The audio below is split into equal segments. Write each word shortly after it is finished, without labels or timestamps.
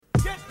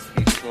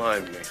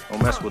Nice and lively.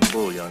 Don't mess with the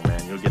bull, young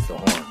man. You'll get the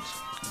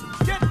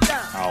horns. Get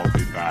down! I'll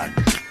be back.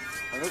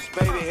 When this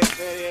baby hits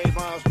 88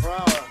 miles per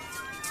hour,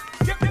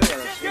 you're gonna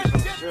see some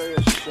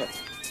serious shit.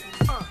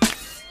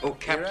 Oh,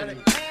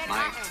 Captain,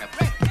 my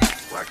Captain.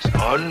 Wax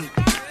on,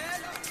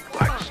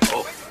 wax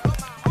off.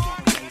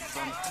 Get away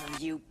from him,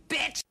 you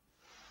bitch!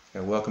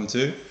 And welcome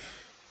to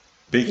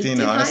Peaked in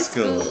High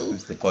School.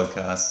 It's the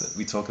podcast that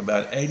we talk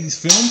about 80s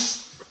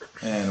films,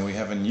 and we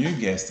have a new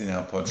guest in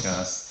our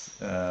podcast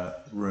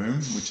room,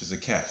 which is a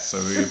cat. So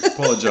we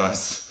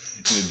apologise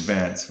in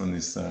advance from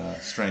this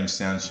strange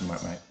sound she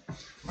might make.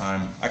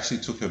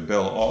 Actually took her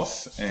bell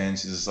off, and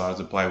she decided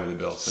to play with the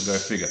bell. So go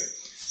figure.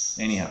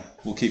 Anyhow,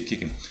 we'll keep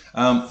kicking.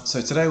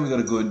 So today we've got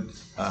a good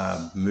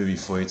movie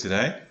for you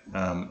today.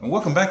 And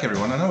welcome back,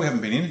 everyone. I know we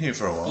haven't been in here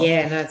for a while.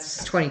 Yeah, no,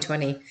 it's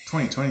 2020.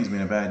 2020 has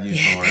been a bad year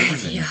for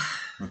everything. Yeah.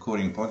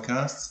 Recording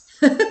podcasts.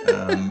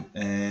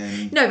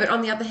 And no, but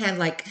on the other hand,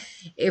 like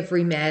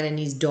every man and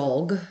his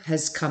dog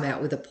has come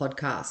out with a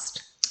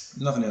podcast.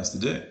 Nothing else to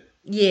do.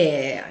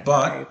 Yeah.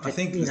 But I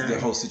think the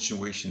whole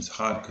situation's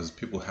hard because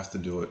people have to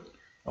do it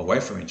away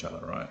from each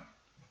other, right?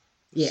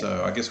 Yeah.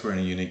 So I guess we're in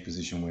a unique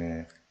position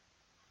where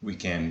we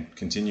can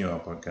continue our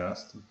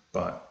podcast,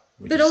 but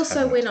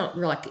also we're not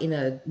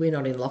we're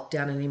not in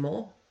lockdown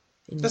anymore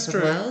in New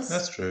South Wales.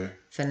 That's true.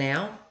 For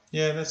now.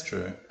 Yeah, that's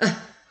true.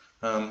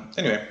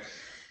 Anyway,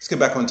 let's get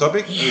back on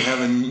topic. Yeah. We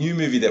have a new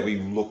movie that we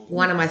look.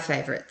 One of my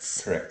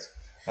favourites. Correct.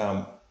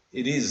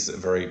 It is a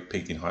very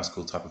peaked in high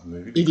school type of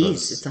movie. It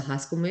is. It's a high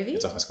school movie.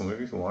 It's a high school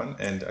movie for one,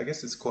 and I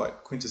guess it's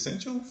quite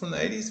quintessential from the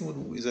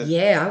 80s. Is that?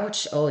 Yeah, I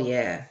watched. Oh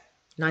yeah,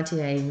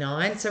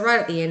 1989. So right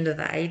at the end of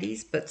the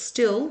 80s, but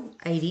still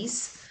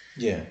 80s.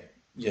 Yeah.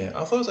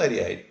 I thought it was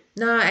 88.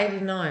 No,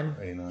 89.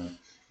 89.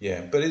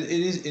 Yeah, but it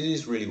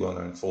is really well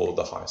known for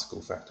the high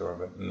school factor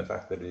of it, and the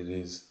fact that it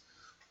is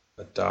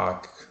a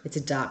dark. It's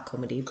a dark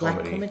comedy.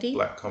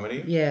 Black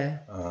comedy. Yeah.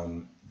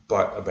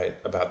 But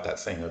about that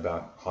thing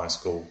about high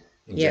school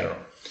in general.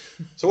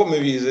 So what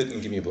movie is it?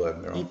 And give me a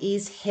blurb, Meryl. It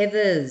is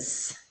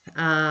Heathers.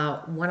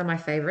 One of my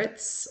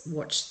favourites.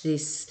 Watched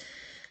this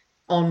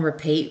on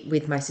repeat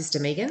with my sister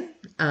Megan.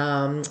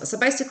 So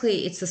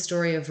basically it's the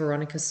story of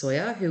Veronica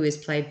Sawyer, who is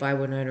played by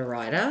Winona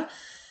Ryder,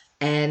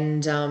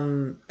 and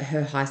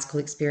her high school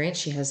experience.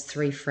 She has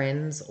 3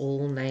 friends,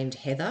 all named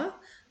Heather.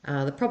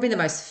 Probably the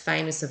most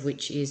famous of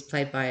which is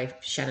played by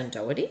Shannon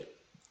Doherty.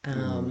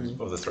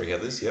 Of the 3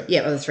 Heathers, yeah.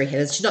 Yeah, of the 3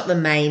 Heathers. She's not the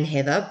main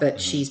Heather,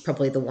 but she's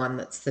probably the one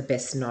that's the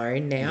best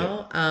known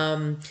now.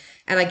 Yep.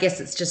 And I guess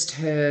it's just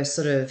her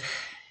sort of,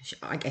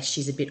 I guess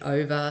she's a bit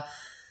over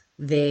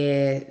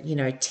their,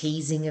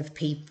 teasing of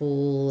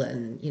people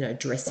and,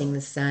 dressing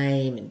the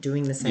same and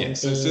doing the same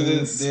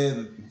things.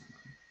 So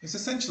it's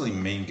essentially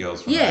Mean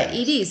Girls from Yeah,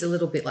 it is a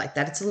little bit like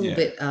that. It's a little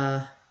bit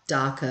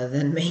darker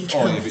than Mean Girls.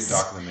 Oh, yeah, a bit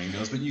darker than Mean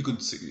Girls, but you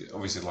could see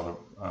obviously a lot of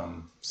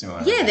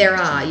similarities. Yeah, there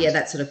are. Yeah,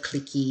 that sort of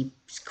cliquey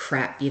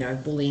crap,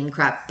 bullying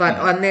crap. But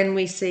and then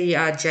we see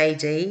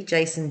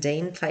Jason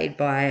Dean, played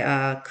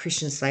by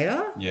Christian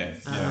Slater. Yeah,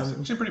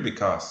 it's a pretty big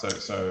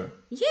cast. So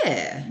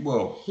yeah,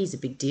 well, he's a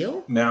big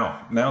deal.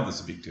 Now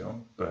there's a big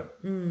deal, but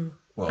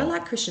well, I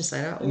like Christian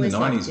Slater. In the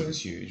 90s it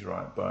was huge,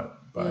 right? But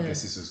I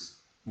guess this is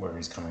where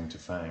he's coming to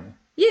fame.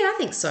 Yeah, I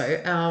think so.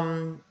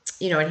 And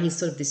he's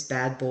sort of this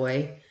bad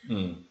boy.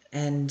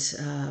 And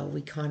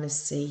we kind of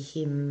see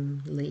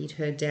him lead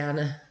her down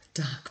a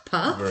dark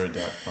path. Very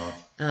dark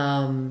path.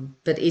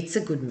 But it's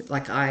a good,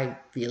 I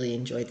really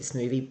enjoyed this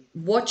movie.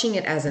 Watching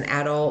it as an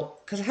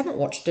adult, because I haven't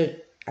watched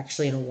it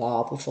actually in a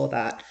while before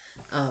that,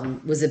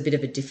 was a bit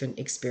of a different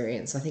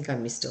experience. I think I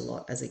missed a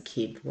lot as a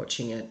kid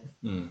watching it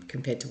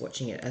compared to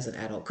watching it as an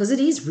adult, because it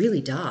is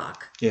really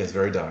dark. Yeah, it's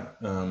very dark.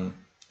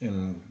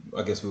 And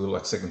I guess we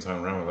were second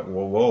time around,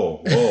 we're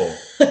whoa.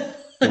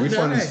 Did we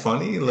find this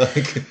funny?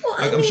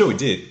 I'm sure we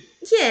did.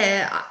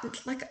 Yeah, I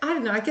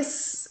don't know. I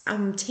guess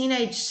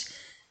teenage.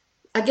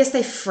 I guess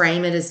they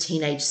frame it as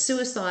teenage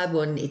suicide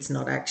when it's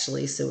not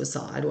actually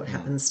suicide. What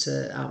happens to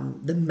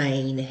the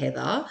main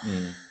Heather,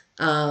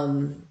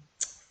 and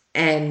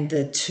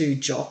the 2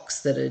 jocks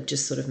that are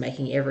just sort of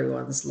making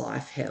everyone's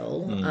life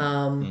hell.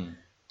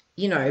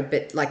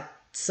 But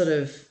sort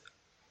of.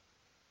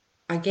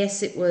 I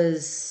guess it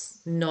was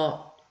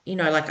not.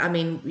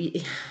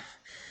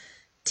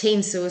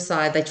 Teen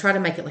suicide, they try to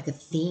make it like a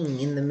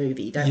thing in the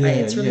movie, don't they?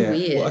 It's really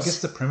weird. Well, I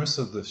guess the premise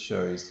of the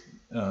show is,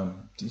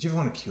 did you ever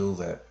want to kill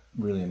that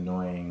really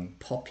annoying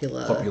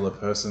popular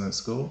person at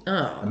school?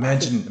 Oh,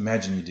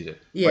 imagine you did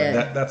it.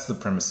 Yeah, that's the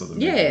premise of the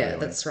movie. Yeah, really.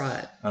 That's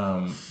right.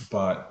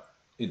 But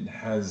it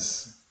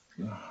has,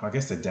 I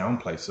guess they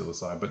downplay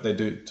suicide, but they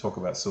do talk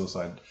about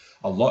suicide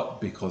a lot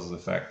because of the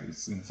fact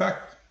it's in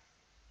fact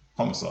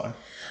homicide.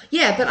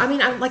 Yeah,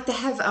 but they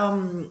have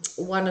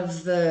one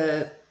of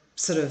the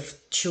sort of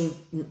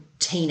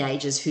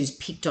teenagers who's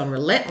picked on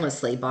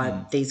relentlessly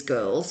by these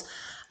girls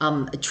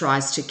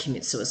tries to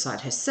commit suicide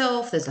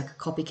herself. There's a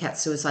copycat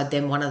suicide.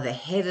 Then one of the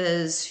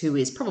Heathers, who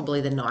is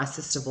probably the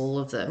nicest of all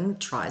of them,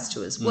 tries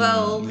to as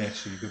well. Yeah,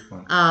 actually, good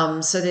point.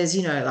 So there's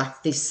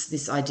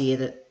this idea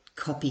that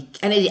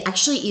and it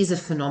actually is a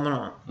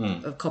phenomenon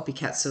of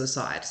copycat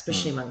suicide,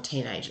 especially among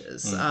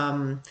teenagers.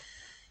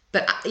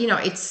 But, you know,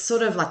 it's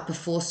sort of like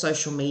before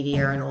social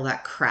media and all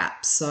that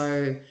crap.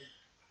 So,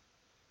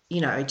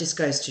 you know, it just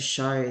goes to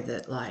show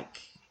that,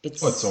 like,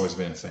 it's... Well, it's always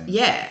been a thing.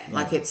 Yeah,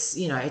 like it's,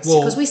 you know, it's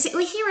because we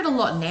hear it a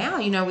lot now,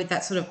 you know, with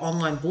that sort of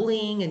online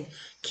bullying and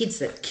kids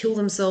that kill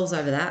themselves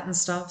over that and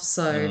stuff.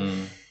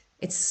 So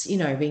it's, you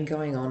know, been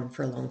going on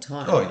for a long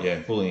time. Oh, yeah.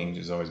 Bullying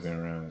has always been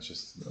around. It's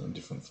just in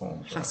different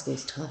forms. High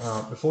school's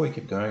tough. Before we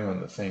keep going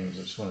on the themes,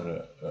 I just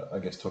wanted to, I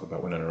guess, talk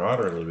about Winona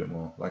Ryder a little bit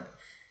more. Like,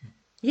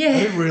 Yeah.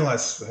 I didn't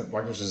realise that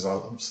like she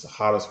was the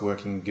hardest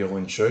working girl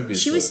in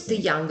showbiz. She was the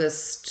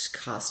youngest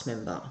cast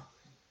member.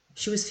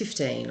 She was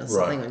 15 or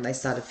something when they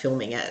started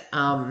filming it.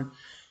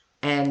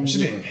 And she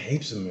did in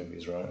heaps of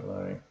movies, right?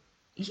 Like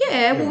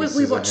yeah, well,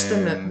 we watched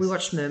Scissorhands, we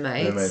watched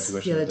Mermaids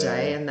the other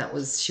day, and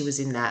she was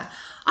in that.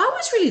 I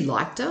always really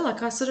liked her.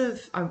 Like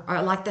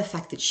I like the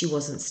fact that she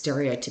wasn't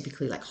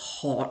stereotypically like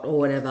hot or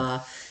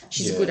whatever.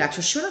 She's a good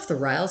actress. She went off the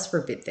rails for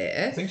a bit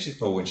there. I think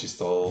when she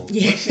stole.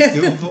 Yeah. What she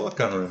steal for? I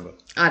can't remember.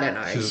 I don't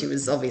know. She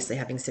was obviously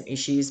having some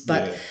issues,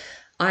 but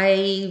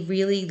I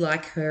really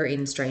like her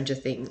in Stranger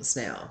Things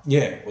now.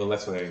 Yeah, well,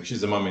 that's why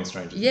she's the mum in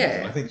Stranger Things. Yeah.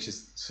 And I think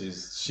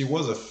she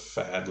was a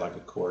fad, like a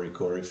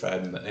Corey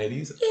fad in the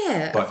 80s.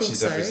 Yeah, but I think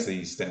she's so.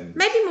 obviously standing.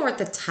 Maybe more at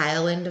the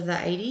tail end of the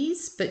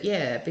 80s, but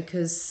yeah,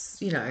 because,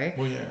 you know.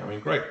 Well, yeah, I mean,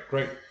 great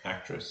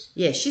actress.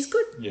 Yeah, she's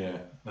good. Yeah,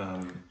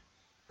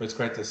 but it's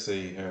great to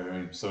see her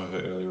in some of her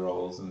early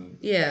roles, and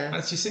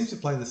she seems to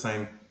play the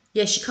same.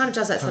 Yeah, she kind of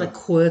does that sort of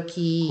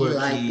quirky,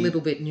 like little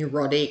bit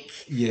neurotic.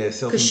 Yeah,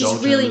 self-indulgent. Because she's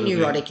really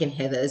neurotic in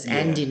Heathers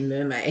and in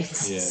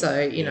Mermaids. Yeah, so,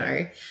 you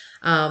know.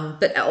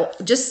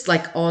 But just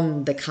like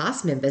on the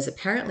cast members,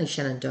 apparently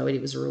Shannon Doherty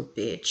was a real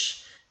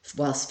bitch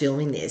whilst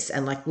filming this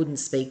and like wouldn't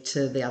speak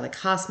to the other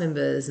cast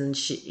members, and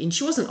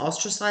she wasn't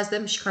ostracized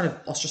them, she kind of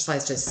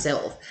ostracized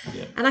herself.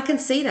 Yeah. And I can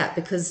see that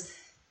because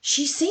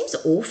she seems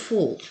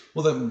awful.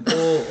 Well,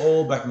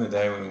 all back in the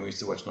day when we used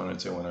to watch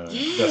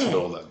 90210, that's what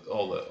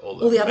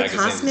all the other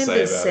cast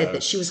members said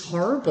that she was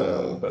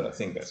horrible. But I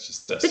think that's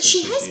just but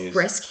she has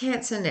breast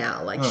cancer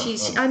now. Like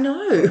I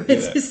know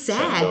it's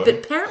sad, but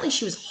apparently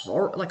she was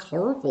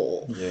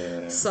horrible.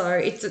 Yeah. So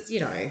it's you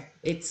know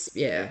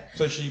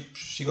So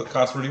she got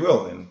cast really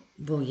well then.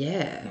 Well,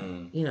 yeah,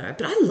 you know.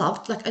 But I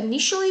loved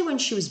initially when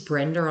she was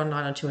Brenda on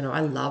 90210, I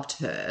loved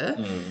her.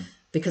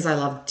 Because I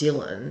loved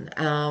Dylan.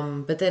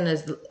 But then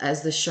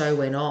as the show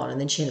went on, and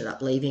then she ended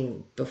up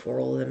leaving before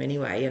all of them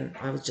anyway, and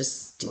I was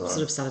just sort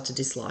of started to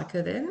dislike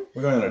her then.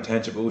 We're going on a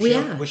tangent, but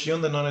was she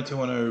on the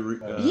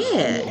 90210?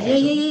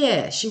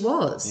 Yeah, she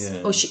was.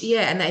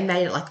 Yeah. And they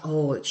made it like,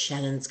 oh,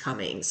 Shannon's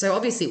coming. So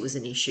obviously it was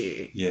an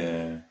issue.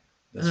 Yeah.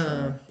 That's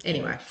right.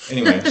 Anyway,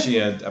 she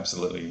had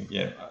absolutely,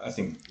 I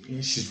think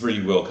she's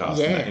really well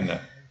cast in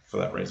that for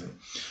that reason.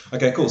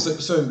 Okay, cool.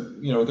 So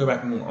you know, go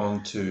back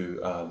on to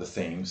the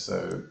theme.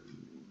 So,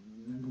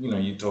 you know,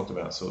 you talked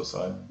about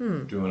suicide.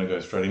 Do you want to go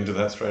straight into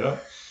that straight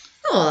up?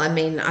 Oh, I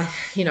mean, I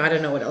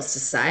don't know what else to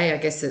say. I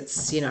guess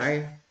it's, you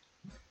know,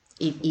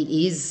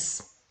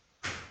 it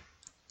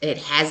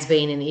has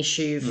been an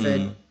issue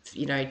for,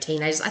 you know,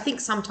 teenagers. I think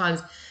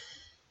sometimes,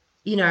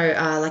 you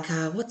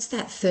know, what's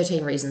that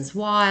 13 Reasons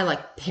Why?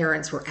 Like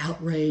parents were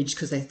outraged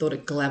because they thought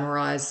it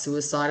glamorized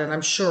suicide. And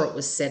I'm sure it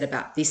was said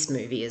about this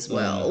movie as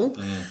well.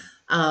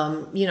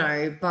 You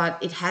know,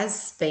 but it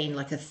has been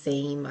like a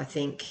theme, I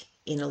think,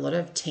 in a lot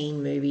of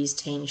teen movies,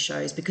 teen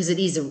shows, because it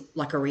is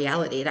like a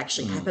reality. It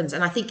actually happens.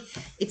 And I think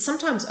it's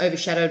sometimes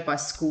overshadowed by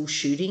school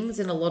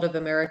shootings in a lot of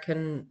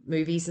American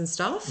movies and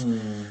stuff,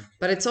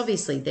 but it's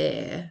obviously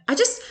there.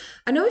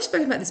 I know we've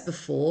spoken about this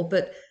before,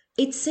 but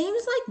it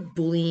seems like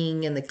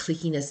bullying and the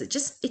clickiness, it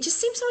just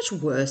seems so much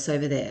worse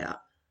over there.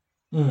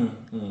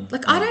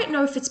 I don't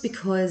know if it's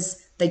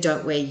because they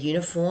don't wear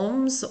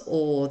uniforms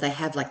or they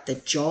have like the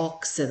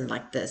jocks and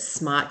like the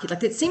smart kids.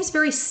 Like it seems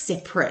very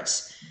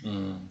separate,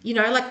 you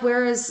know, like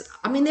whereas,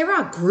 I mean, there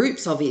are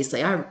groups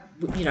obviously,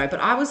 but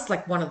I was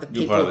like one of the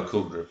people. You're part of the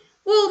cool group.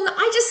 Well,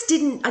 I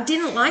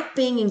didn't like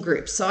being in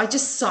groups. So I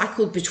just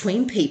cycled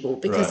between people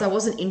because I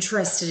wasn't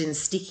interested in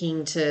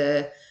sticking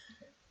to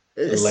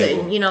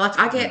certain, you know, like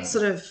I get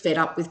sort of fed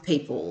up with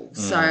people.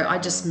 So I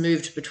just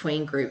moved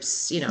between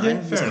groups, you know,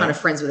 and was kind of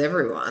friends with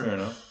everyone. Fair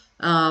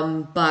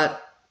enough.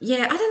 But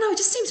yeah, I don't know. It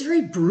just seems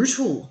very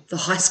brutal, the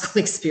high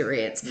school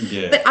experience.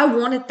 Yeah. But I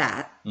wanted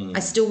that. I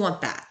still want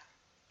that.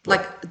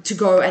 Like to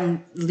go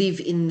and live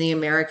in the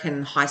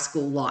American high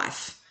school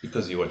life.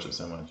 Because you watch it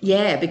so much.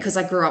 Yeah, because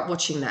I grew up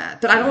watching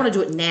that. But I don't want to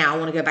do it now. I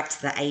want to go back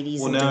to the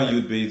 80s. Well, now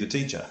you'd be the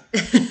teacher.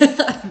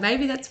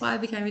 Maybe that's why I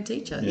became a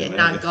teacher. Yeah,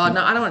 no, God,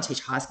 no, I don't want to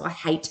teach high school. I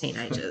hate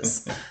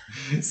teenagers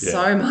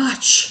so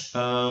much.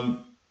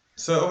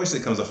 So obviously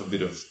it comes off a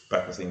bit of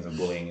backward things and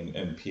bullying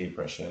and peer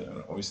pressure.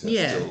 And obviously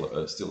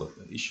that's still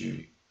an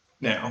issue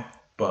now.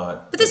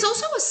 But there's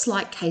also a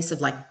slight case of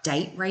like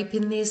date rape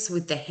in this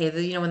with the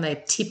Heather, you know, when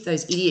they tip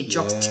those idiot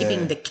jocks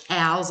tipping the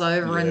cows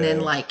over and then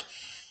like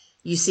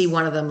you see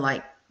one of them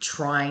like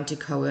trying to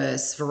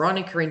coerce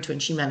Veronica into it,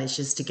 and she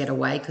manages to get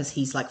away because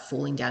he's like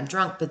falling down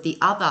drunk. But the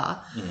other,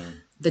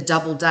 the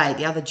double date,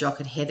 the other jock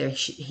and Heather,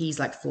 he's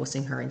like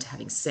forcing her into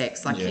having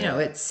sex. Like, you know,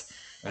 it's...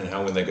 And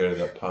how when they go to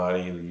that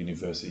party, the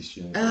university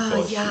students, the Oh,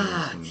 college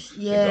yeah, students,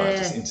 and yeah. the guy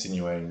just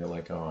insinuating, they're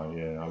like, oh,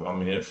 yeah,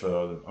 I'm in it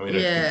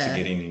to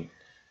get in.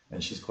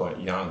 And she's quite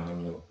young.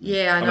 And you're,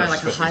 Yeah, I know,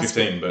 like a she's high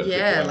school. 15, but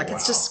Yeah, wow. like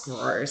it's just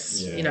gross,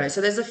 Yeah. you know.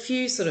 So there's a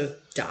few sort of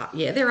dark,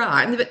 there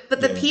are. And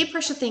but the peer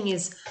pressure thing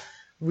is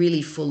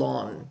really full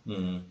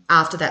on.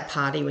 After that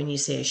party, when you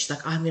see her, she's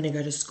like, I'm going to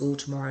go to school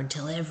tomorrow and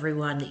tell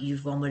everyone that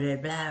you've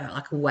vomited, blah, blah.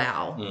 Like,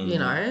 wow, you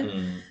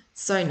know.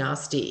 So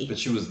nasty. But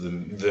she was the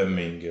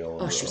mean girl.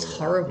 Oh, she was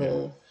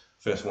horrible. Yeah.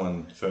 First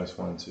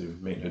one to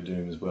meet her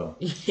doom as well.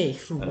 Yeah,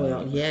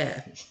 well,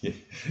 yeah.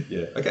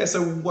 Yeah. Okay,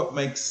 so what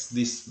makes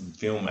this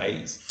film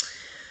 80s?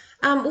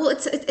 Well,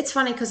 it's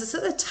funny because it's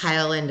at the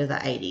tail end of the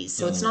 80s,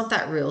 so it's not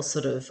that real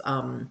sort of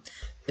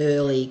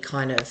early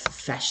kind of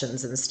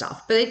fashions and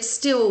stuff, but it's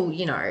still,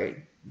 you know,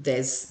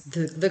 there's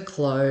the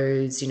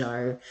clothes, you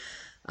know,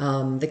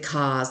 the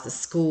cars, the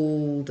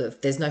school,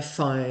 there's no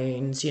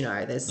phones, you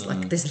know, there's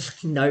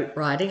there's note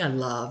writing. I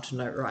loved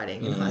note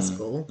writing in high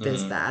school.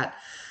 There's that.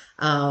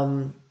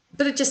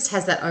 But it just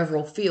has that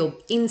overall feel.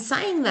 In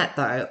saying that,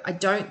 though, I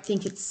don't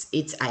think it's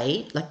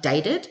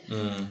dated.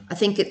 I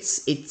think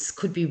it's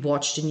could be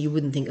watched and you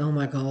wouldn't think, oh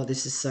my god,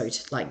 this is so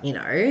like, you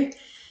know.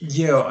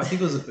 Yeah, I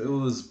think it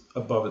was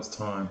above its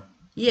time.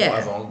 Yeah,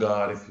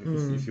 avant-garde,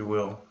 if you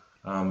will,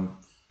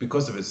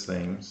 because of its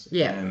themes.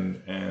 Yeah,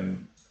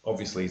 and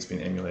obviously it's been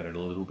emulated a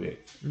little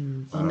bit.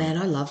 Oh man,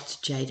 I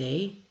loved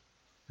JD.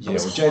 Yeah, well,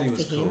 JD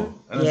was cool.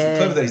 And it's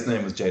clever that his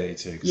name was JD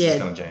too, because it's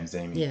kind of James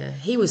Dean. Yeah,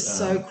 he was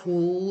so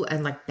cool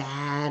and like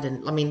bad.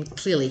 And I mean,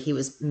 clearly he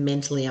was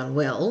mentally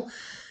unwell.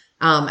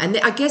 And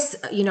I guess,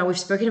 you know, we've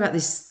spoken about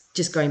this,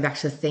 just going back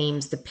to the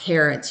themes, the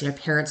parents, you know,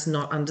 parents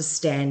not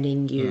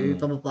understanding you,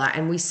 blah, blah, blah.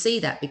 And we see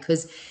that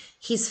because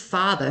his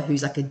father,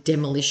 who's like a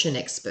demolition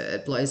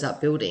expert, blows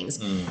up buildings.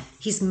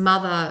 His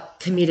mother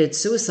committed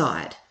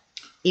suicide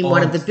in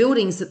one of the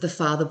buildings that the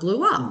father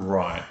blew up.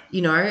 Right.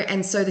 You know,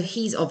 and so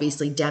he's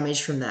obviously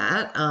damaged from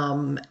that.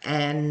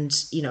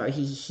 And, you know,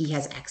 he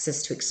has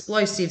access to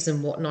explosives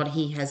and whatnot.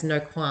 He has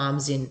no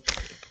qualms in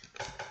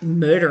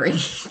murdering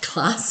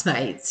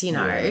classmates, you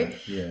know.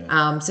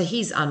 Yeah. So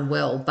he's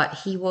unwell, but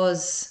he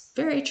was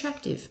very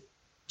attractive.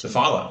 The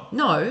father?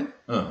 No.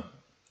 Oh.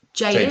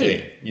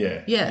 JD.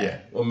 Yeah.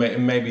 Well,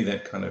 maybe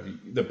that kind of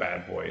the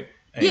bad boy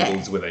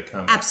angles where they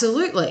come.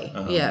 Absolutely.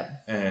 Yeah.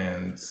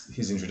 And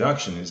his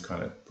introduction is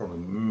kind of probably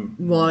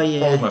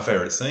my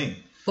favorite scene.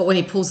 But when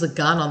he pulls the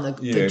gun on the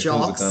jocks. Yeah,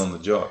 pulls the gun on the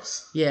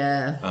jocks.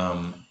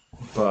 Yeah.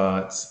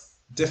 But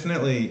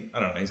definitely, I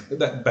don't know, he's got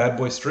that bad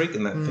boy streak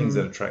and that things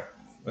that attract,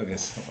 I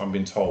guess I've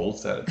been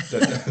told that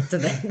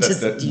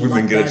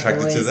women get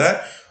attracted to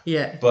that.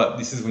 Yeah. But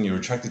this is when you're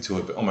attracted to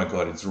it, but oh my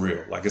God, it's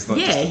real. Like it's not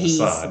just a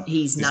facade.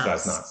 He's this nuts.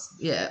 guy's nuts.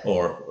 Yeah.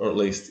 Or at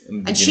least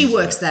in the and she beginning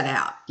works that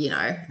out, you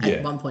know.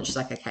 At one point she's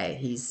like, okay,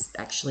 he's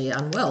actually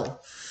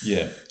unwell.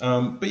 Yeah.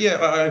 But yeah,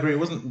 I agree. It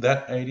wasn't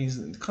that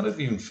 80s. It kind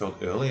of even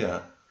felt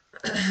earlier.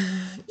 Yeah,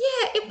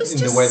 it was in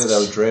just... the way that they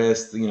were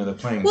dressed, you know, they're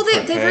playing. Well,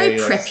 they're very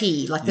croquet,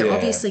 preppy. Like they're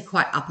obviously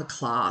quite upper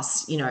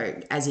class, you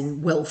know, as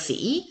in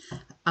wealthy.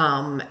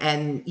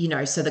 And, you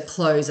know, so the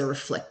clothes are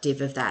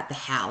reflective of that, the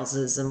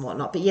houses and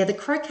whatnot. But yeah, the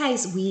croquet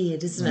is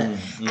weird, isn't it?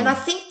 And I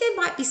think there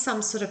might be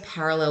some sort of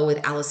parallel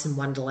with Alice in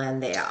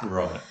Wonderland there.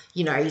 Right.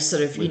 You know, you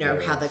sort of, you know,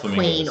 how the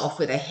queen off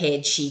with her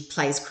head, she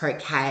plays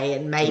croquet,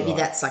 and maybe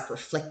that's like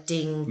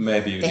reflecting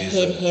the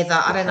head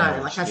heather. I don't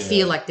know. Like I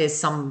feel like there's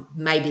some,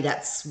 maybe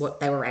that's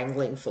what they were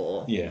angling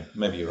for. Yeah,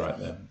 maybe you're right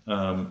there.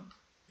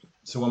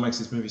 So what makes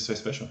this movie so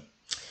special?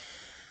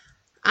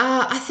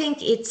 I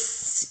think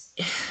it's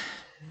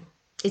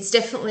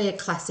definitely a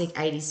classic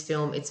 80s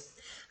film. It's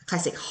a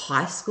classic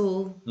high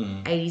school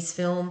 80s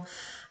film.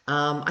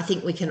 I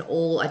think we can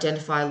all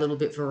identify a little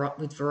bit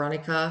with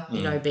Veronica,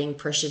 you know, being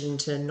pressured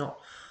into not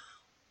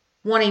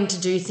wanting to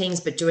do things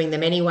but doing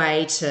them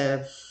anyway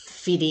to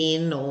fit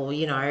in or,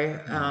 you know,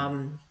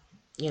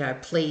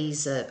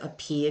 please a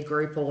peer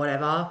group or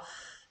whatever.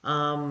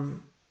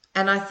 And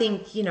I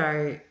think, you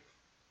know,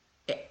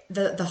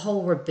 the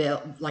whole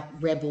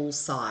rebel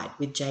side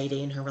with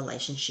JD and her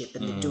relationship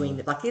and the doing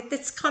that, like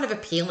it's kind of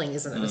appealing,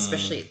 isn't it?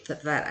 Especially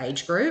at that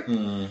age group,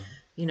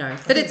 you know.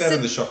 But it's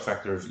the shock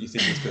factor of you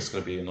think it's just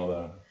going to be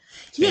another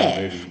movie.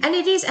 And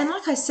it is. And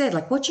like I said,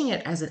 like watching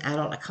it as an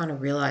adult, I kind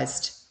of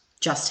realized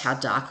just how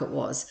dark it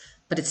was.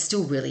 But it's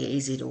still really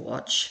easy to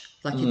watch.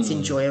 Like it's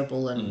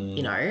enjoyable, and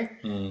you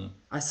know,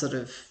 I sort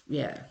of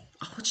I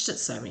watched it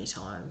so many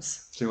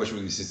times. So you watched it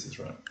with your sisters,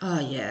 right?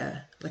 Oh yeah,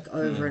 like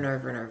over and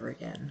over and over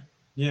again.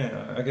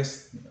 Yeah, I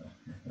guess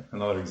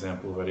another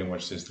example of I didn't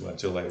watch this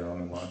till later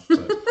on in life.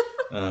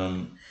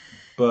 So,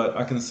 but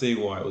I can see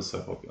why it was so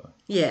popular.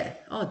 Yeah.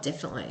 Oh,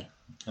 definitely.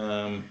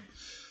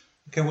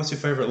 Okay, what's your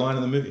favourite line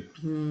in the movie?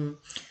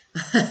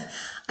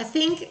 I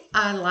think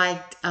I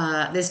liked,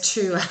 there's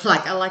two.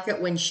 I like it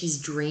when she's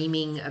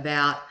dreaming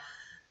about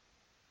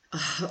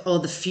or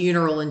the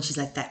funeral, and she's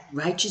like, that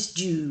righteous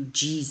Jew,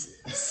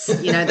 Jesus.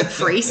 You know, the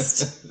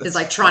priest is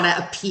like trying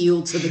to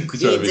appeal to the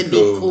kids and be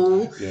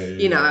cool.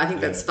 Yeah, I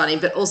think that's funny.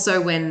 But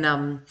also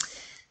when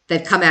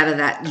they've come out of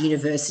that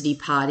university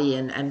party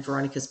and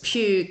Veronica's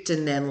puked,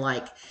 and then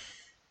like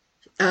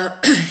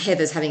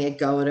Heather's having a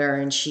go at her,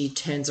 and she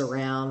turns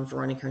around,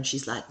 Veronica, and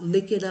she's like,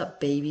 lick it up,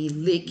 baby,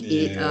 lick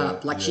it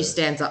up. Like she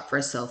stands up for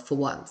herself for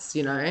once,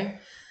 you know?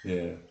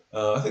 Yeah.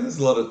 I think there's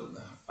a lot of...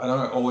 I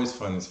don't always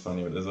find this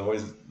funny, but there's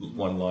always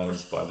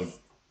one-liners by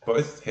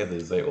both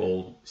Heathers. They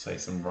all say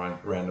some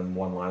random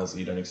one-liners that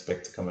you don't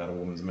expect to come out of a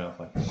woman's mouth.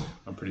 Like,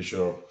 I'm pretty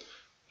sure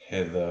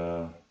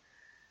Heather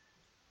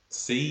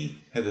D,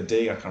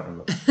 I can't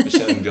remember. But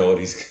Shannon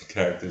Doherty's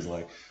character is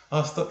like,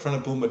 oh, stop trying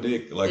to pull my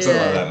dick. Like,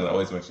 something like that, and it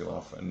always makes me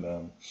laugh.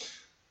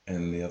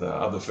 And the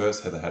other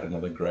first Heather had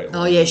another great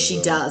line. Oh, yeah, she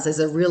does. There's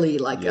a really,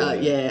 like,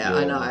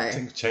 I know. I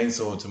think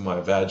chainsaw to my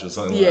vag or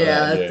something like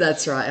that. Yeah,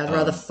 that's right. I'd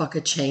rather fuck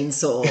a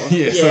chainsaw.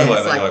 Something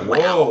like that. Like,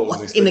 wow,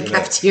 in the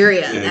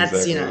cafeteria. Yeah,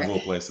 that's, exactly, of all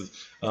places.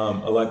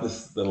 I like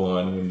the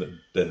line when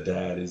the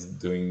dad is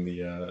doing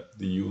the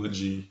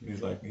eulogy.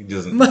 He's like, he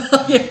doesn't.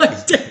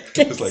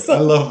 It's like, I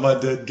love my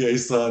dead gay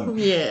son.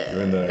 Yeah.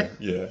 Even though,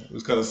 it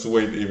was kind of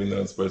sweet, even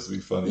though it's supposed to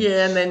be funny.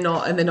 Yeah, and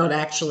they're not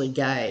actually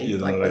gay. Yeah,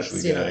 they're not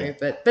actually gay.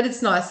 But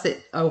it's nice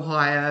that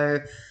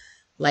Ohio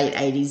late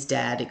 80s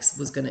dad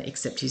was going to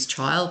accept his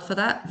child for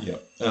that. Yeah.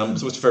 So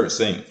what's your favourite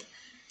scene?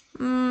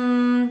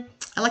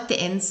 I like the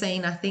end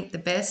scene, I think, the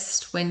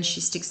best, when she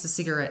sticks the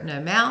cigarette in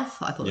her mouth.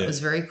 I thought that was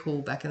very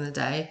cool back in the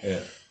day. Yeah.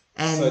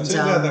 And so it turns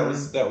out that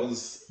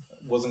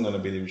wasn't going to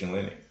be the original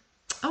ending.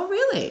 Oh,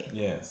 really?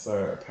 Yeah,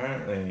 so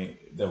apparently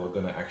they were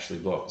going to actually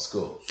blow up the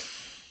school.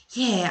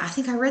 Yeah, I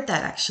think I read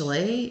that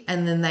actually.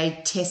 And then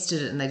they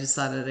tested it and they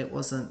decided it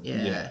wasn't,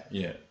 Yeah.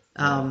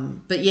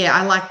 But yeah,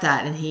 I like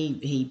that. And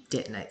he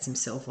detonates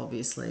himself,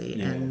 obviously.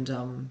 Yeah.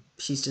 And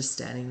she's just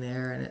standing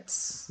there, and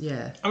it's,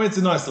 I mean, it's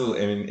a nice little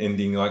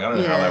ending. Like, I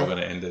don't know how they were going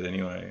to end it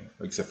anyway,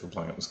 except for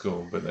blowing up the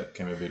school, but that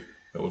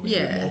would be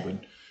a bit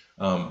morbid.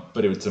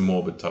 But it's a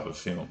morbid type of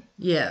film.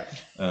 Yeah.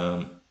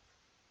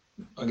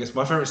 I guess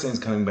my favourite scene is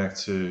coming back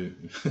to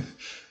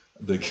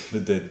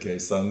the dead gay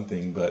son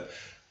thing, but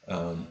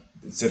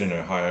it's set in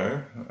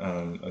Ohio,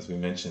 as we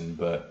mentioned,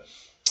 but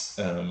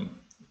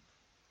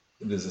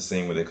there's a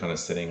scene where they're kind of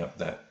setting up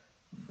that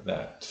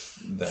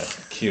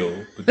kill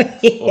of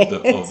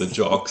the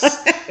jocks.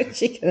 And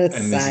he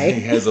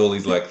has all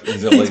these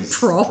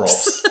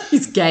props.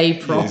 His gay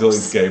props. Yeah, he's all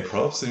these gay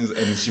props,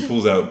 and she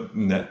pulls out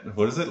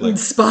what is it, like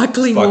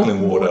sparkling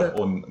water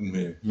or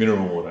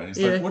mineral water. He's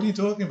like, "What are you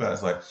talking about?"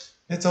 It's like,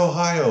 it's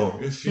Ohio.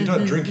 If you're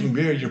not drinking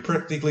beer, you're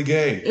practically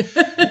gay.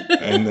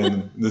 And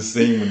then the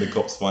scene when the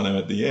cops find him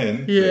at the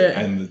end,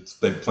 and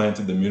they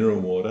planted the mineral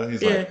water.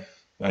 He's like,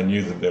 I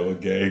knew that they were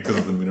gay because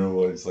of the mineral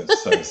water. It's like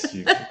so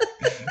stupid.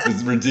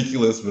 It's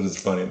ridiculous, but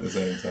it's funny at the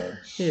same time.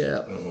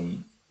 Yeah.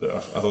 But I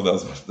thought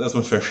that's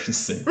my favorite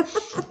scene.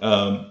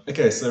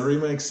 Okay, so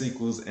remakes,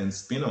 sequels, and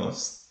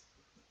spin-offs.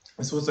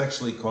 This was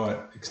actually quite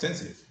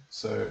extensive.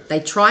 So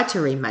they tried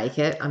to remake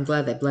it. I'm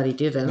glad they bloody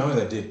didn't. No,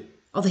 they did.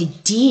 Oh, they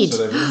did.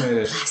 So they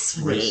remade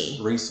it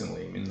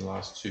recently in the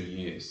last 2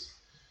 years.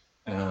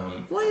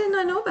 Why didn't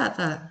I know about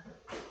that?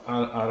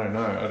 I don't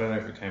know. I don't know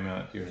if it came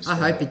out here in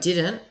Australia. I hope it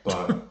didn't.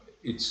 But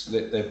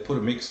they've put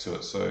a mix to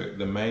it. So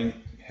the main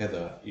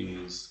Heather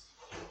is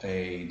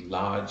a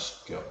large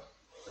girl.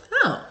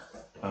 Oh.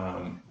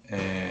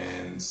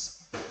 And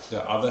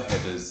the other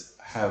Heathers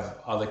have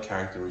other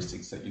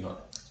characteristics that you're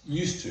not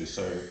used to.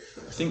 So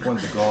I think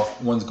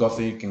one's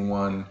gothic and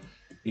one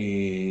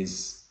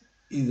is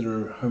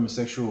either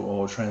homosexual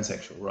or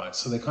transsexual, right?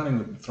 So they're kind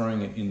of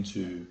throwing it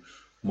into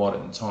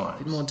modern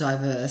times. More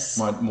diverse.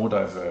 More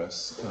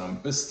diverse,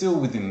 but still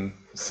within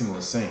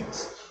similar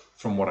scenes,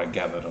 from what I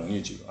gathered on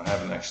YouTube. I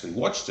haven't actually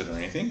watched it or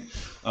anything,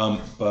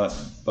 but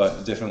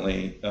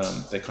definitely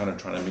they're kind of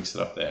trying to mix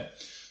it up there.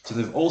 So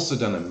they've also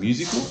done a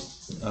musical.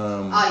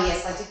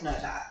 Yes, I did know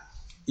that.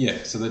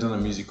 Yeah, so they've done a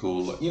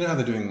musical. You know how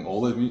they're doing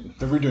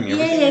they're redoing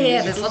everything.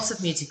 Yeah. There's lots of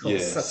musicals. Yeah,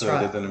 that's so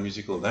right. they've done a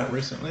musical of that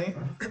recently.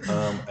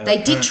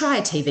 They did try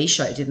a TV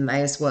show, didn't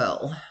they, as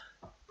well?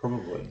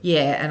 Probably.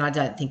 Yeah, and I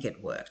don't think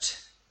it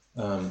worked.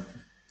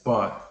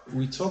 But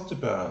we talked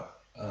about,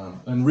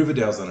 and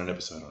Riverdale's done an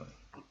episode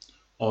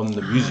on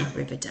the musical.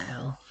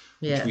 Riverdale.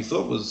 Yeah. Which we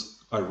thought was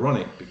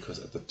ironic because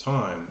at the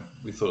time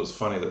we thought it was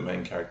funny that the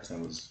main character's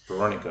name was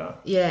Veronica.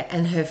 Yeah,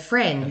 and her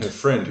friend. And her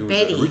friend, who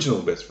Betty. was her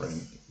original best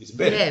friend, is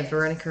Betty. Yeah,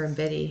 Veronica and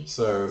Betty.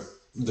 So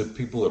the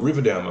people at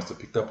Riverdale must have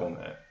picked up on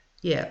that.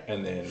 Yeah.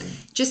 And then...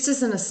 Just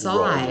as an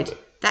aside,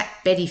 that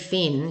Betty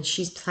Finn,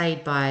 she's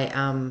played by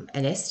Anne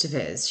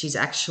Estevez. She's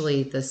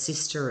actually the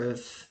sister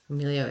of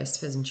Emilio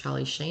Estevez and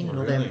Charlie Sheen and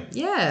all them.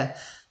 Yeah.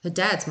 Her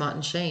dad's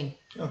Martin Sheen.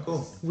 Oh,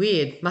 cool.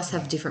 Weird. Must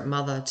have a different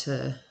mother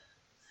to...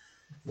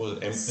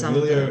 Was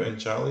Emilio and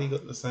Charlie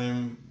got the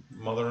same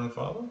mother and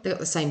father? They got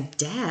the same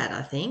dad,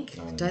 I think.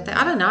 Don't they?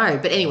 I don't know.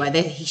 But anyway,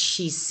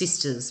 she's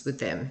sisters with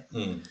them.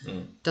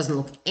 Doesn't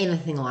look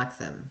anything like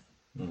them.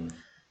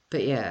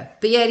 But yeah,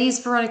 it is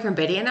Veronica and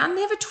Betty, and I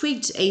never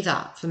twigged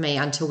either for me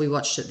until we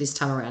watched it this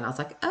time around. I was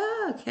like,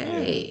 oh,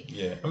 okay.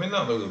 Yeah. I mean,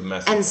 not the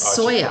massive. And Archie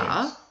Sawyer,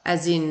 points.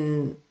 as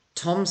in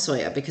Tom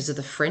Sawyer, because of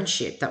the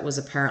friendship, that was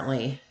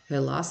apparently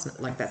her last.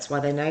 Like that's why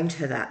they named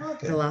her that.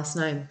 Okay. Her last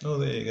name. Oh,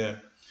 there you go.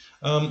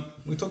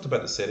 We talked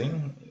about the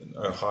setting,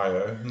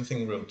 Ohio.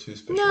 Nothing real too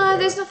special. No, about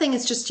there's it. nothing.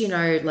 It's just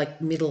like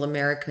middle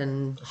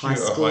American A high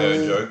few school.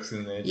 Ohio jokes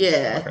in there. Just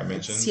Yeah, like I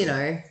mentioned.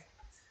 it's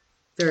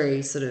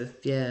very sort of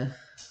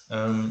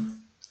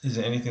Is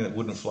there anything that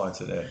wouldn't fly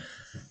today?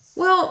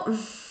 Well,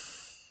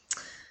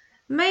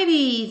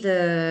 maybe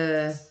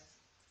the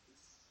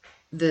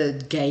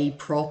gay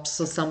props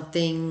or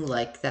something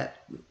like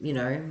that,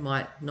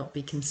 might not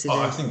be considered.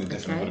 Oh, I think they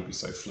definitely okay. wouldn't be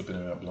so flipping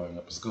about blowing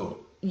up a school.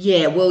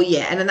 Yeah, well,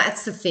 yeah, and then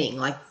that's the thing.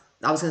 Like,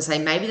 I was going to say,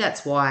 maybe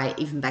that's why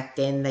even back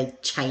then they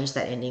changed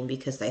that ending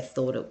because they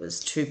thought it was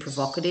too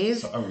provocative.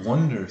 So I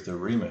wonder if the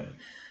remake.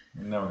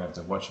 Now we're going to have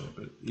to watch it,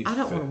 but if I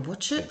don't want to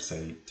watch it.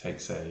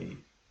 Takes a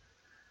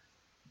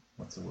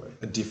what's the word?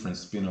 A different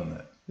spin on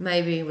that.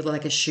 Maybe with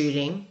like a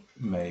shooting.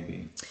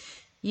 Maybe.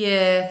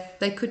 Yeah,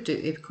 they could do.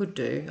 It could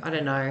do. I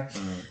don't know,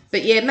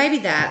 but yeah, maybe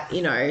that. I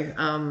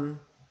don't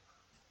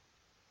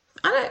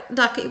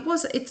like it.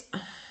 It's.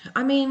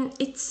 I mean,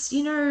 it's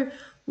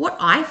what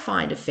I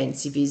find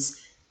offensive is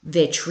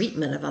their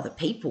treatment of other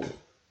people.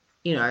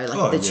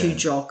 Like the two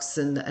jocks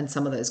and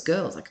some of those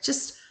girls, like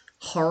just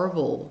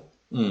horrible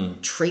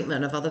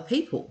treatment of other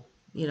people.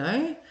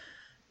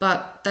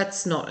 But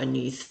that's not a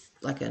new.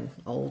 Like an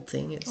old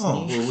thing. It's new.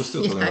 Well, we're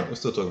still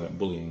talking about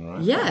bullying,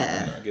 right?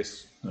 Yeah. And I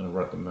guess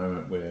right at the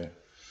moment where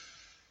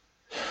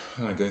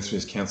going through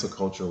this cancel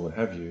culture or what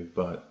have you,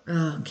 but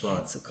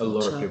cancel a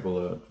lot of culture.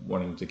 people are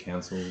wanting to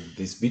cancel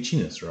this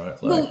bitchiness,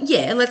 right? Like, Well,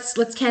 yeah, let's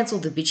cancel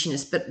the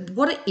bitchiness. But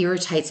what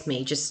irritates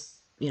me, just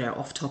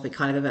off topic,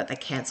 kind of about the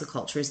cancel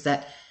culture, is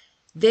that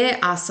there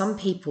are some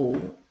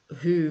people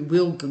who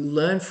will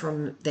learn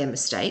from their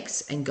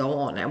mistakes and go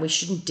on, and we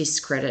shouldn't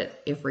discredit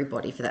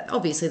everybody for that.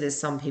 Obviously, there's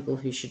some people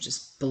who should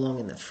just belong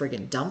in the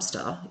friggin'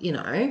 dumpster,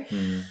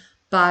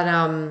 But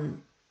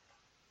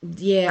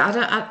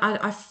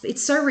yeah,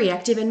 it's so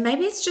reactive, and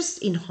maybe it's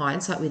just in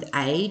hindsight with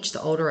age.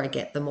 The older I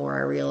get, the more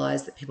I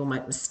realize that people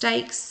make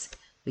mistakes.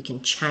 We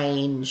can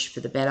change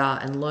for the better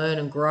and learn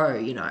and grow,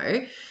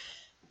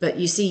 But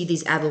you see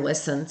these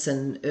adolescents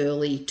and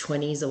early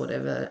 20s or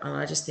whatever, and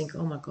I just think,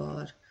 oh my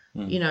God,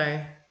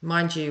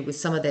 mind you, with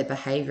some of their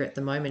behaviour at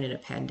the moment in a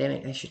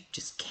pandemic, they should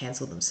just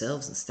cancel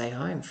themselves and stay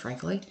home,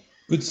 frankly.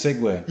 good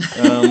segue.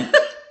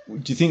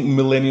 Do you think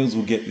millennials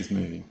will get this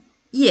movie?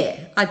 Yeah,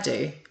 I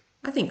do.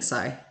 I think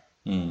so.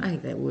 I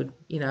think they would.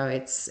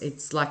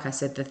 It's like I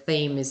said, the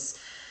theme is,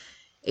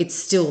 it's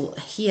still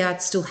here,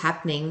 it's still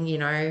happening,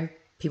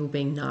 people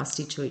being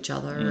nasty to each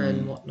other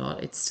and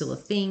whatnot. It's still a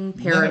thing.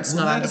 Parents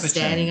not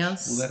understanding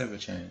us. Will that ever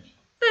change?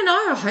 I don't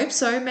know. I hope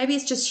so. Maybe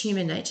it's just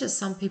human nature.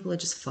 Some people are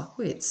just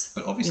fuckwits.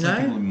 But obviously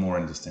people are more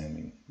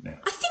understanding now.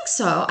 I think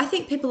so. I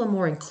think people are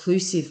more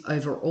inclusive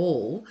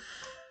overall.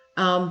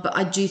 But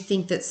I do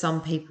think that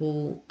some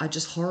people are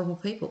just horrible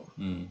people.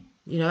 And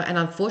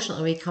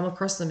unfortunately we come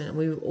across them, and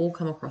we all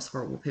come across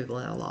horrible people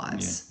in our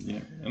lives.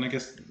 Yeah. And I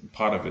guess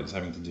part of it is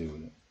having to deal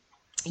with it.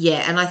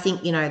 Yeah, and I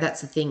think,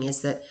 that's the thing,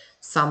 is that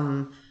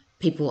some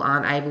people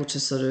aren't able to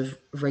sort of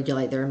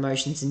regulate their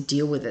emotions and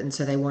deal with it, and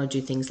so they want to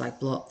do things like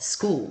blow up the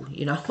school,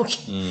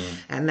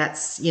 and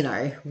that's,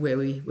 where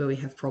we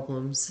have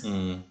problems.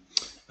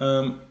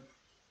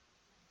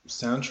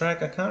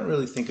 Soundtrack, I can't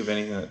really think of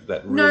anything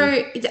that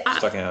really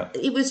stuck out.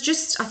 It was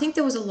just, I think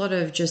there was a lot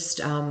of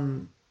just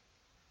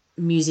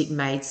music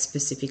made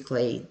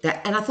specifically,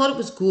 and I thought it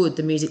was good,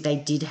 the music they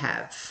did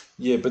have.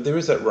 Yeah, but there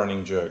is that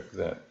running joke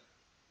that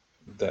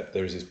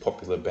there is this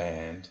popular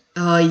band.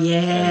 Oh yeah,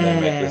 and they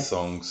make the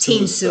song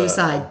Teen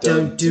Suicide,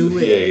 Don't Do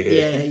It.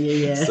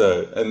 Yeah.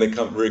 So, and they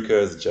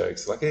recurs the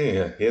jokes like,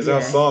 here's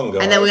our song,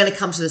 guys. And then we're going to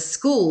come to the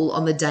school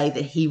on the day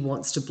that he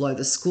wants to blow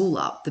the school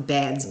up. The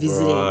band's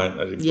visiting. Right,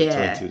 I didn't put two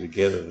and two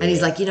together there. And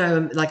he's like,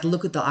 like,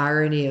 look at the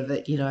irony of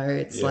it.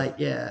 It's like,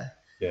 yeah,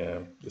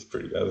 that's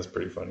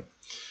pretty funny.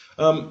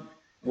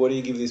 What do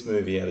you give this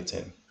movie out of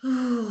 10?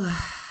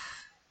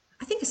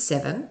 I think a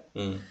 7.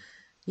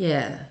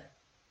 Yeah.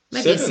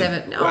 Maybe 7? a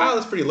 7. No. Wow,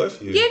 that's pretty low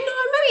for you. Yeah, no,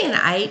 maybe an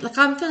 8. Like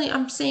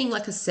I'm seeing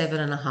like a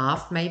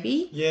 7.5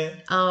 maybe. Yeah.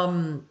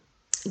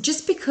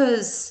 Just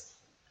because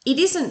it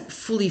isn't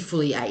fully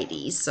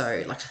 80s,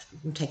 so like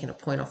I'm taking a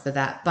point off of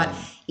that, but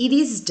it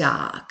is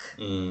dark,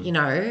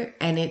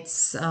 and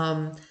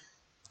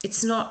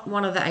it's not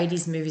one of the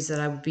 80s movies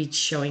that I would be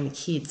showing the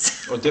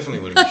kids. Oh, definitely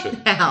wouldn't be sure.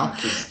 Now,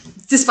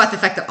 despite the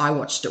fact that I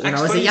watched it when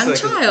I was a young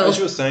child. As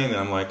you were saying that,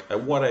 I'm like,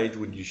 at what age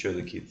would you show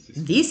the kids this?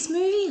 This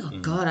movie? Oh,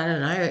 God, I don't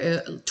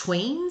know.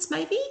 Tweens,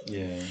 maybe?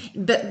 Yeah.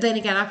 But then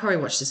again, I probably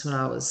watched this when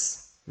I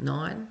was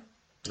 9,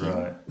 10.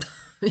 Right.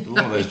 A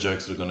lot of those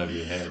jokes would have gone over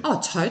your head. Oh,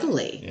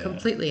 totally. Yeah.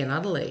 Completely and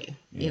utterly,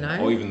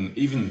 Or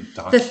even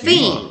dark the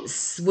humor.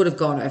 themes would have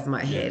gone over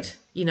my head,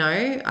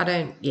 I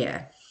don't,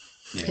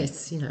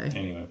 It's,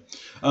 Anyway.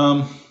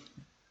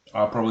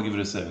 I'll probably give it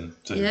a 7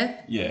 too. Yeah?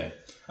 Yeah.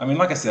 I mean,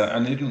 like I said, I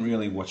didn't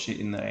really watch it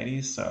in the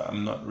 80s, so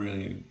I'm not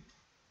really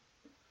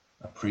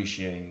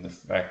appreciating the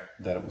fact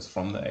that it was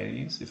from the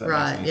 80s, if that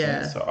Right, makes any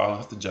yeah. sense. So I'll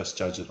have to just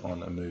judge it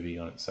on a movie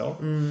on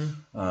itself.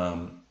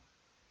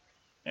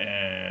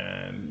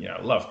 And yeah,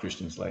 I love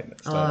Christian Slater.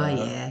 Oh,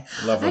 yeah.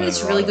 Love I think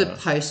it's a really good Ryder.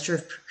 poster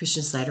of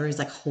Christian Slater. He's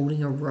like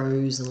holding a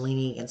rose and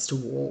leaning against a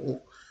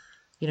wall.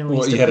 You know, when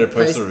Well, he you used to had a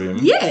put poster of him?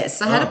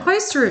 Yes, I had a Oh.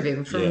 poster of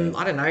him from, Yeah.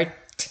 I don't know,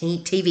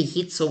 TV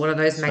Hits or one of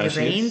those Smash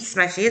magazines. Hits.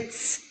 Smash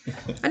Hits.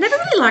 I never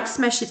really liked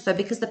Smash Hits though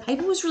because the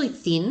paper was really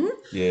thin.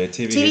 Yeah,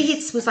 TV TV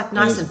Hits was like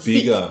nice it and was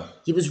bigger. thick.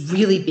 It was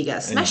really bigger.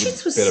 And Smash you get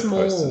Hits was better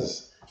small.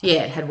 posters.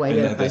 Yeah, it had way And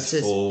it better had those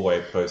posters. full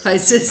weight posters.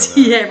 Posters, that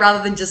come out. yeah,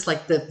 rather than just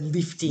like the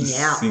lifting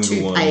out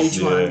Single two-page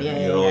ones, one. You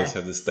Yeah, always yeah.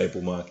 have the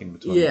staple mark in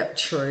between. Yeah,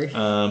 true. Good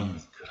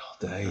old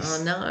days.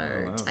 Oh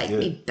no, take good.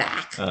 me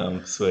back.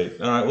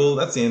 Sweet. All right. Well,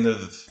 that's the end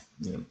of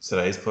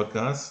today's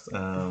podcast.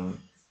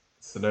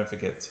 So don't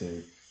forget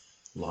to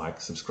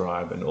like,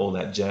 subscribe, and all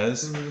that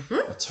jazz. Mm-hmm.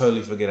 I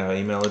totally forget our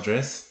email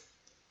address.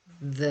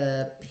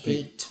 The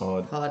Peaked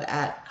Pod. Pod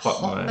at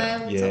Hotmail.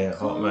 Hotmail. Yeah,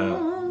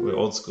 Hotmail. We're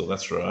old school.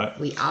 That's right.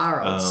 We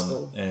are old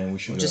school. And we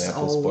should be Just on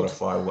Apple, old.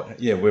 Spotify.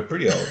 Yeah, we're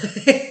pretty old.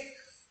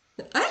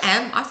 I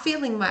am. I'm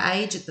feeling my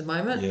age at the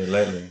moment. Yeah,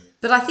 lately.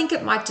 But I think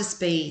it might just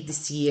be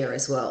this year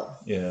as well.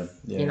 Yeah.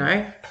 You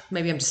know?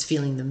 Maybe I'm just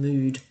feeling the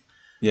mood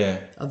Yeah.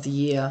 of the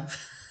year.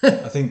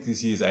 I think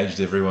this year's aged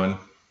everyone.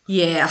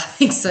 Yeah, I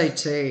think so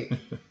too.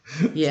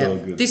 Yeah. all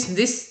good.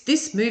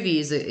 This movie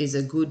is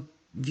a good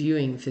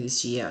viewing for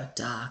this year.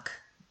 Dark.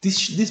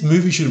 This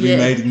movie should have been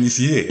Yeah. made in this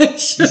year.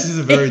 This is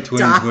a very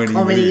 2020 dark comedy.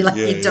 movie. Like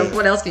yeah, you don't,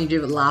 what else can you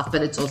do but laugh?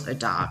 But it's also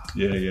dark.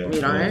 yeah. You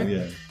know? Well,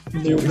 yeah. If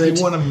Morbid.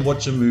 you want to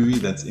watch a movie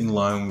that's in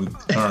line with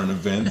current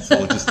events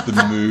or just the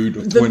mood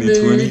of The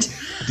 2020, mood.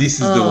 this is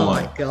the Oh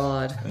one. my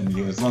god. And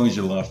as long as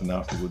you're laughing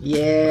afterwards.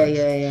 Yeah, All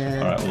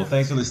yeah. right. Well,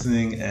 thanks for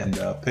listening and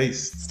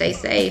peace. Stay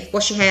safe.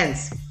 Wash your hands.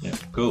 Yeah.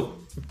 Cool.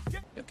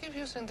 You keep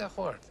using that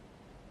word.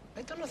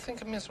 I don't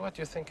think it means what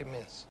you think it means.